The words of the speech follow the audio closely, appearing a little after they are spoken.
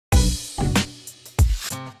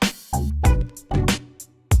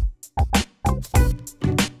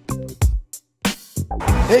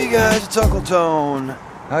Hey guys, it's Uncle Tone.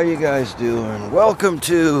 How you guys doing? Welcome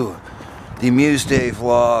to the Muesday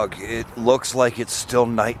vlog. It looks like it's still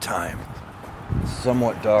nighttime. It's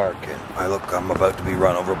somewhat dark, and I'm about to be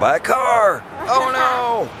run over by a car. Oh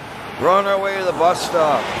no! We're on our way to the bus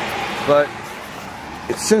stop. But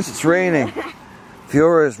since it's raining,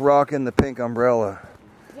 Fiora is rocking the pink umbrella.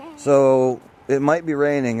 So it might be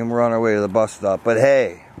raining and we're on our way to the bus stop. But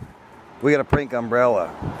hey, we got a pink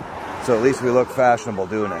umbrella. So at least we look fashionable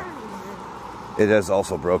doing it. It is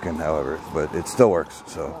also broken, however, but it still works,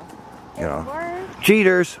 so, you know.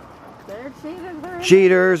 Cheaters! They're cheaters.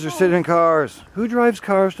 Cheaters are sitting in cars. Who drives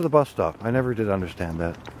cars to the bus stop? I never did understand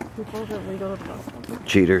that. People that we go to the bus stop.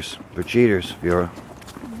 Cheaters. They're cheaters, Fiora.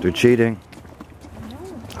 They're cheating.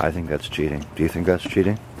 I think that's cheating. Do you think that's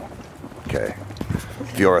cheating? Okay.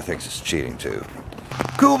 Fiora thinks it's cheating too.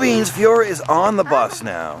 Cool beans, Fiora is on the bus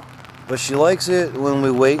now. But she likes it when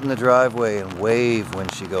we wait in the driveway and wave when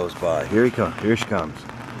she goes by. Here she comes.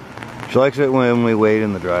 She likes it when we wait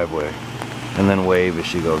in the driveway and then wave as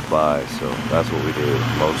she goes by. So that's what we do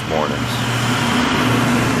most mornings.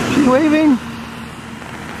 She's waving.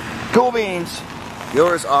 Cool beans.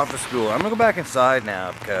 Yours off to school. I'm gonna go back inside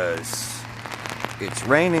now because it's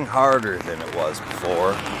raining harder than it was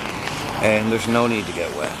before, and there's no need to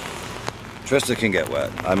get wet. Trista can get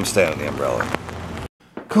wet. I'm staying on the umbrella.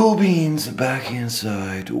 Cool beans back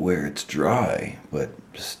inside where it's dry, but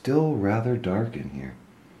still rather dark in here.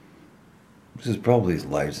 This is probably as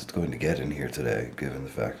light as it's going to get in here today, given the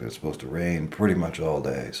fact that it's supposed to rain pretty much all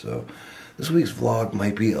day. So this week's vlog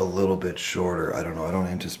might be a little bit shorter. I don't know. I don't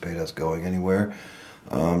anticipate us going anywhere.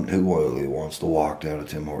 Who really wants to walk down to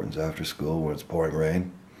Tim Hortons after school when it's pouring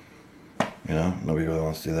rain? You know, nobody really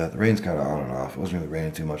wants to do that. The rain's kind of on and off. It wasn't really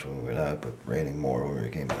raining too much when we went out, but raining more when we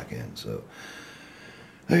came back in. So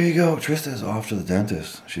there you go. Trista's off to the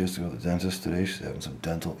dentist. She has to go to the dentist today. She's having some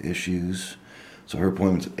dental issues. So her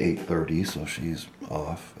appointment's at 8:30, so she's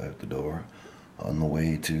off out the door on the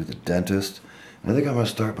way to the dentist. And I think I'm going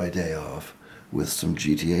to start my day off with some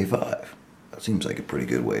GTA 5. That seems like a pretty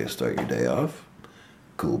good way to start your day off.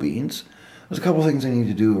 Cool beans. There's a couple things I need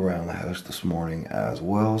to do around the house this morning as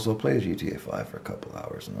well, so I'll play GTA 5 for a couple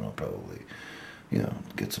hours, and then I'll probably, you know,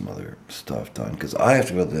 get some other stuff done, because I have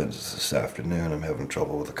to go to the dentist this afternoon. I'm having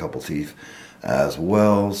trouble with a couple teeth as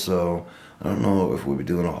well, so I don't know if we'll be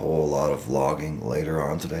doing a whole lot of vlogging later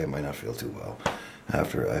on today. I might not feel too well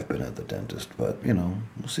after I've been at the dentist, but, you know,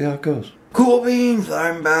 we'll see how it goes. Cool beans,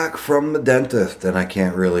 I'm back from the dentist, and I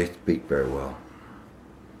can't really speak very well.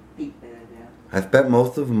 I've spent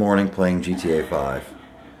most of the morning playing GTA 5.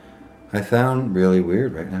 I sound really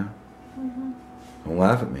weird right now. Don't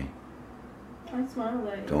laugh at me. I smile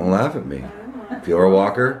at you. Don't laugh at me. Fiora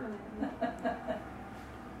Walker.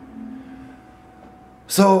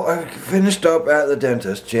 So I finished up at the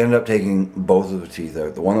dentist. She ended up taking both of the teeth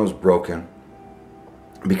out. The one that was broken,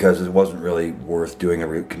 because it wasn't really worth doing a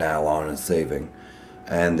root canal on and saving.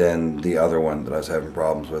 And then the other one that I was having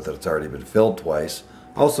problems with, that it's already been filled twice,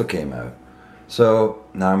 also came out. So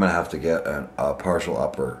now I'm going to have to get a partial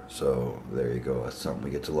upper. So there you go. That's something we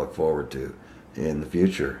get to look forward to in the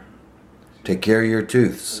future. Take care of your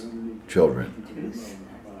tooths, children.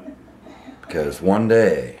 Because one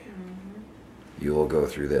day you will go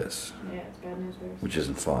through this, which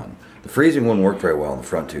isn't fun. The freezing wouldn't work very well on the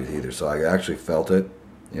front tooth either, so I actually felt it,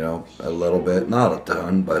 you know, a little bit. Not a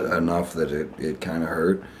ton, but enough that it kind of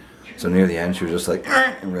hurt. So near the end, she was just like,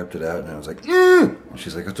 and ripped it out, and I was like, and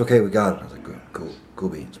she's like, it's okay, we got it. I was like, good, cool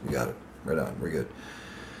beans, we got it. Right on, we're good.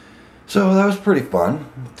 So that was pretty fun.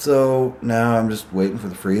 So now I'm just waiting for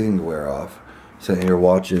the freezing to wear off. Sitting here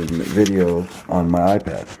watching video on my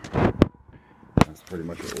iPad. That's pretty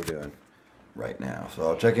much what we're doing right now. So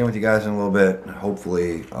I'll check in with you guys in a little bit.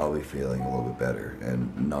 Hopefully I'll be feeling a little bit better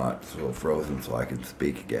and not so frozen so I can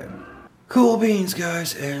speak again. Cool beans,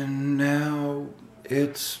 guys, and now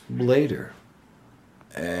it's later,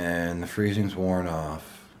 and the freezing's worn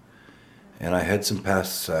off, and I had some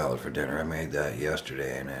pasta salad for dinner. I made that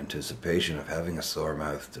yesterday in anticipation of having a sore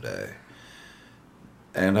mouth today,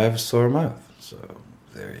 and I have a sore mouth, so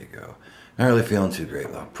there you go. Not really feeling too great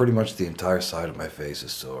though. Pretty much the entire side of my face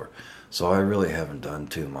is sore, so I really haven't done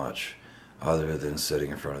too much other than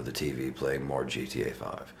sitting in front of the TV playing more GTA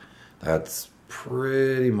 5. That's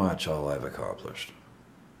pretty much all I've accomplished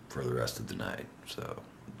for the rest of the night. So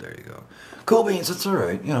there you go. Cool beans, it's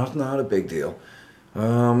alright, you know, it's not a big deal.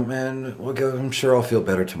 And I'm sure I'll feel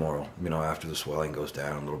better tomorrow, you know, after the swelling goes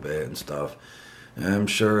down a little bit and stuff. And I'm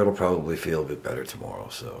sure it'll probably feel a bit better tomorrow,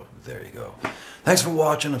 so there you go. Thanks for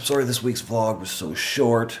watching. I'm sorry this week's vlog was so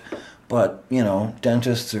short, but, you know,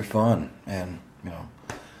 dentists are fun, and, you know,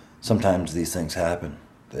 sometimes these things happen.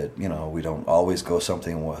 that, you know, we don't always go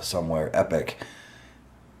somewhere epic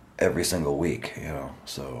every single week, you know.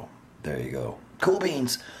 So there you go. Cool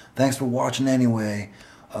beans. Thanks for watching anyway.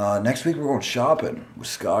 Next week we're going shopping with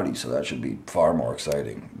Scotty, so that should be far more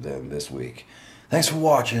exciting than this week. Thanks for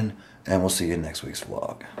watching, and we'll see you in next week's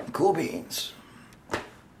vlog. Cool beans.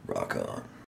 Rock on.